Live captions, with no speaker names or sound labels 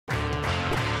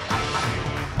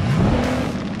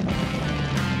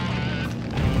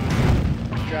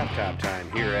Shop Top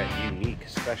time here at Unique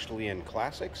Specialty and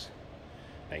Classics.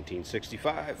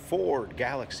 1965 Ford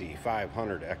Galaxie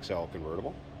 500 XL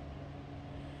convertible.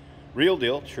 Real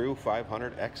deal, true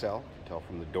 500 XL. You can tell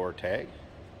from the door tag.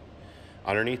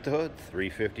 Underneath the hood,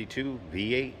 352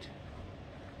 V8.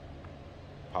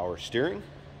 Power steering.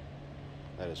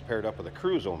 That is paired up with a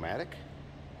Cruise-O-Matic.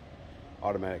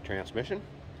 Automatic transmission.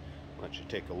 Let you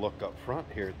take a look up front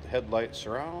here at the headlight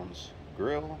surrounds,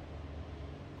 grille,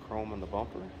 chrome in the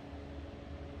bumper.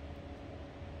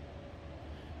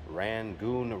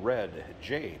 Rangoon Red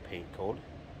J paint code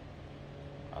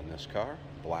on this car.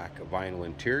 Black vinyl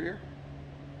interior.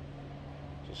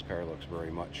 This car looks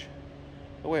very much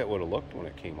the way it would have looked when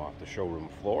it came off the showroom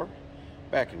floor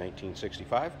back in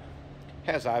 1965.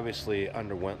 Has obviously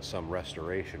underwent some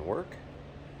restoration work.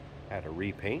 Had a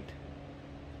repaint.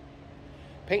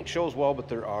 Paint shows well, but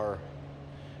there are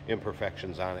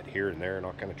imperfections on it here and there, and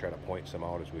I'll kind of try to point some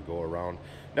out as we go around.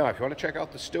 Now, if you want to check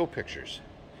out the still pictures,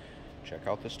 check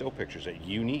out the still pictures at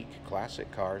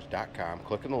uniqueclassiccars.com.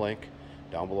 Click on the link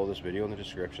down below this video in the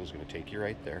description. It's going to take you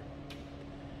right there.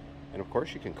 And of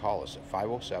course, you can call us at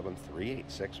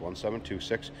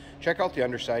 507-386-1726. Check out the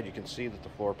underside. You can see that the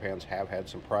floor pans have had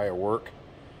some prior work.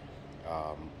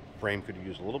 Frame could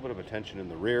use a little bit of attention in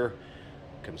the rear.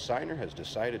 Consignor has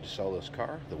decided to sell this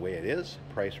car the way it is.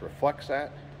 Price reflects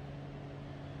that.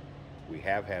 We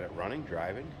have had it running,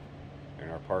 driving in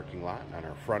our parking lot on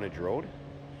our frontage road.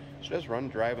 So it does run,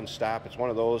 drive, and stop. It's one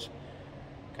of those,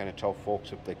 kind of tell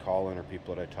folks if they call in or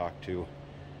people that I talk to,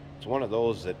 it's one of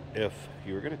those that if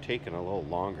you were going to take in a little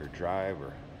longer drive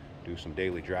or do some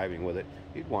daily driving with it,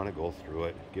 you'd want to go through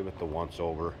it, give it the once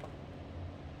over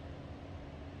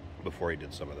before you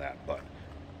did some of that. But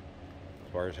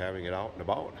as far as having it out and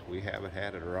about, we haven't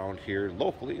had it around here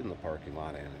locally in the parking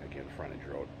lot and again frontage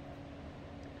road.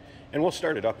 And we'll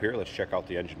start it up here. Let's check out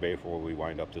the engine bay before we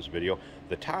wind up this video.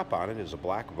 The top on it is a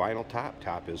black vinyl top.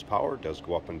 Top is power, does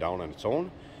go up and down on its own.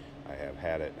 I have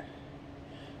had it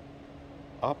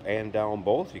up and down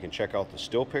both. You can check out the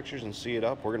still pictures and see it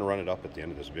up. We're going to run it up at the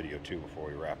end of this video too before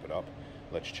we wrap it up.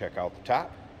 Let's check out the top.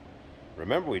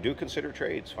 Remember, we do consider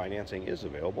trades. Financing is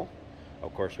available.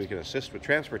 Of course, we can assist with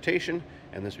transportation,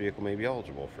 and this vehicle may be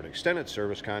eligible for an extended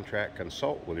service contract.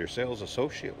 Consult with your sales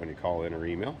associate when you call in or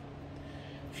email.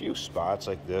 A few spots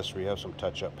like this where you have some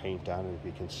touch-up paint on it, if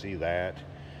you can see that.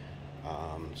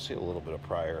 See a little bit of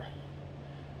prior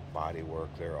body work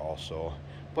there also.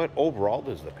 But overall,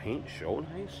 does the paint show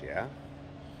nice? Yeah.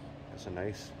 That's a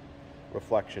nice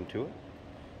reflection to it.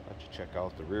 Let you check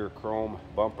out the rear chrome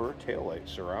bumper, taillight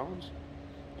surrounds.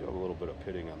 Do have a little bit of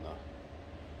pitting on the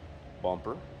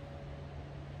bumper.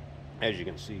 As you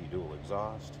can see, dual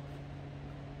exhaust.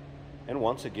 And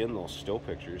once again, those still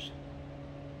pictures,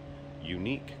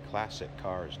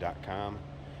 uniqueclassiccars.com.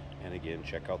 And again,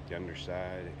 check out the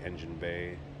underside, engine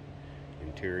bay,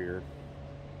 interior.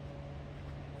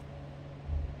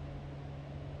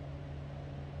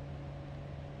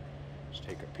 Let's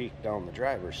take a peek down the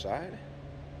driver's side.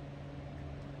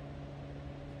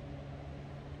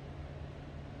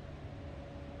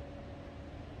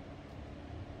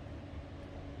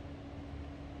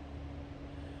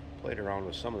 Played around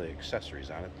with some of the accessories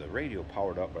on it. The radio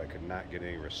powered up, but I could not get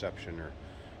any reception or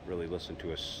really listen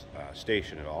to a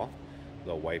station at all.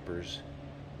 The wipers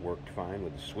worked fine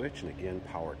with the switch, and again,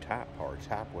 power top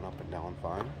went up and down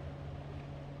fine.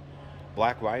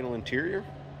 Black vinyl interior.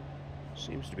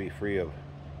 Seems to be free of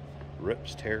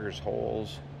rips, tears,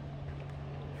 holes,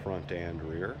 front and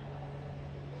rear.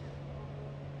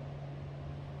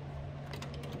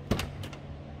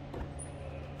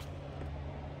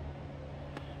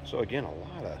 So again, a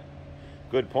lot of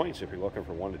good points if you're looking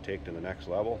for one to take to the next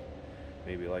level.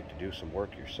 Maybe you like to do some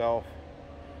work yourself,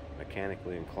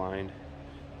 mechanically inclined.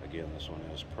 Again, this one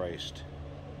is priced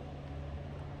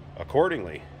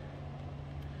accordingly.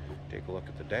 Take a look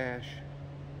at the dash.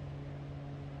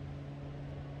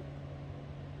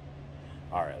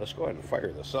 All right, let's go ahead and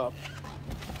fire this up.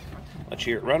 Let's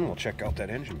hear it run. We'll check out that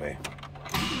engine bay.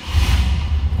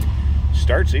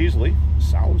 Starts easily,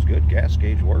 sounds good, gas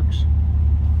gauge works.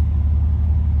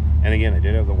 And again, I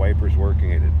did have the wipers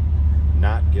working. I did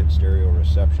not get stereo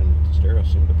reception, but the stereo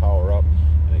seemed to power up.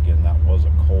 And again, that was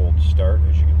a cold start,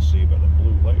 as you can see by the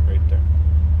blue light right there.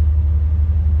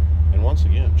 And once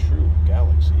again, true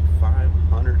Galaxie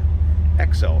 500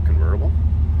 XL convertible.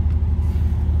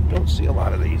 Don't see a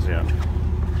lot of these in.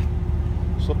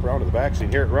 Slip around to the back seat,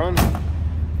 hear it run.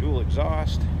 Dual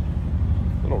exhaust.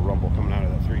 Little rumble coming out of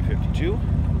that 352.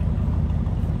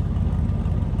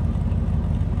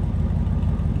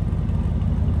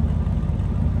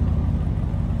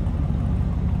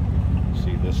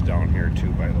 See this down here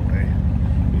too, by the way.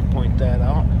 point that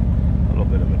out. A little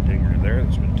bit of a dinger there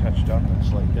that's been touched up and a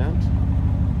slight dent.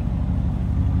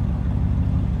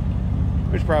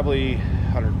 There's probably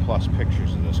 100 plus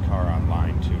pictures of this car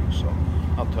online too, so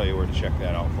I'll tell you where to check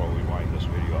that out before we wind this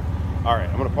video up. All right,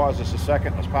 I'm going to pause this a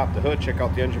second. Let's pop the hood, check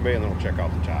out the engine bay, and then we'll check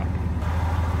out the top.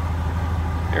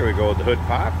 Here we go with the hood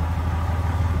pop.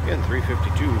 Again,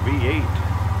 352 V8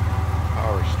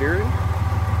 power steering.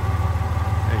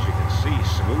 As you can see,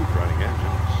 smooth running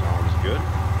engine. Sounds good.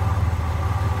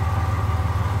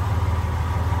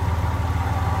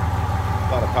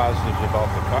 A lot of positives about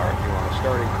the car. If you want a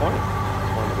starting point,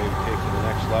 want to maybe take to the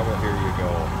next level, here you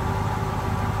go.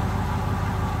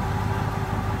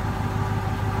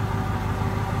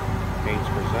 Paint's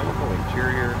presentable,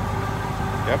 interior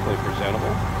definitely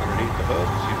presentable. Underneath the hood,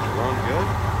 seems to run good.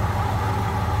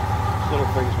 These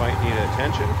little things might need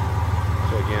attention.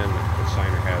 So again, the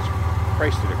signer has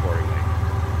priced it accordingly.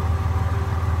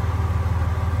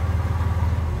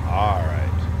 All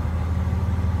right.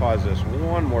 Pause this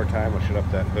one more time. We'll shut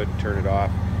up that hood, turn it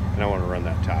off, and I want to run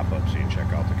that top up so you can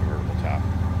check out the convertible top.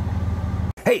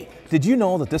 Hey, did you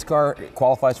know that this car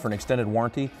qualifies for an extended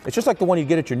warranty? It's just like the one you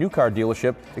get at your new car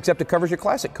dealership, except it covers your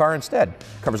classic car instead. It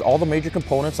covers all the major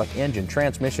components like engine,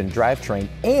 transmission, drivetrain,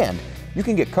 and you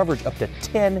can get coverage up to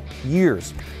 10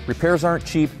 years. Repairs aren't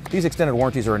cheap. These extended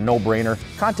warranties are a no-brainer.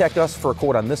 Contact us for a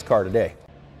quote on this car today.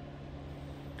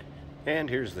 And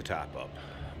here's the top up.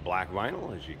 Black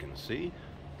vinyl, as you can see.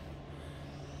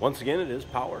 Once again, it is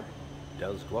power. It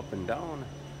does go up and down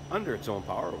under its own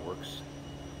power. It works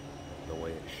the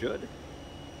way it should.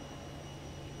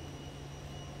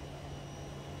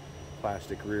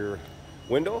 Plastic rear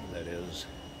window that is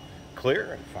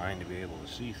clear and fine to be able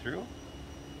to see through.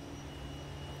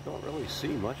 Don't really see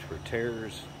much for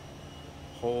tears,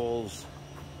 holes,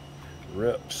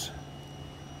 rips.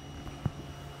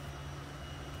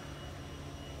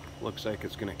 Looks like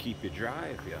it's going to keep you dry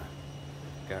if you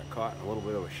got caught in a little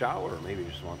bit of a shower, or maybe you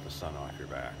just want the sun off your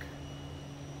back.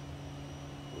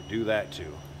 We'll do that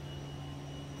too.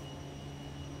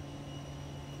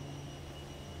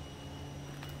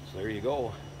 So there you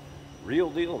go. Real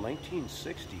deal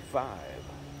 1965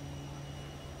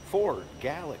 Ford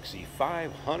Galaxie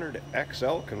 500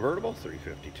 XL convertible,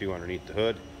 352 underneath the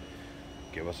hood.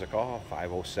 Give us a call,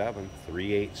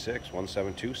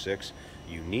 507-386-1726,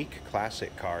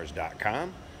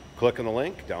 uniqueclassiccars.com. Click on the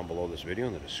link down below this video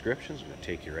in the description. It's going to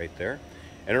take you right there.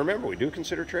 And remember, we do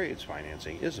consider trades.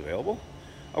 Financing is available.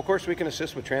 Of course, we can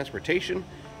assist with transportation,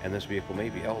 and this vehicle may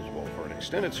be eligible for an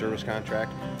extended service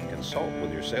contract. Consult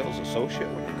with your sales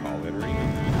associate when you call in or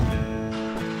email.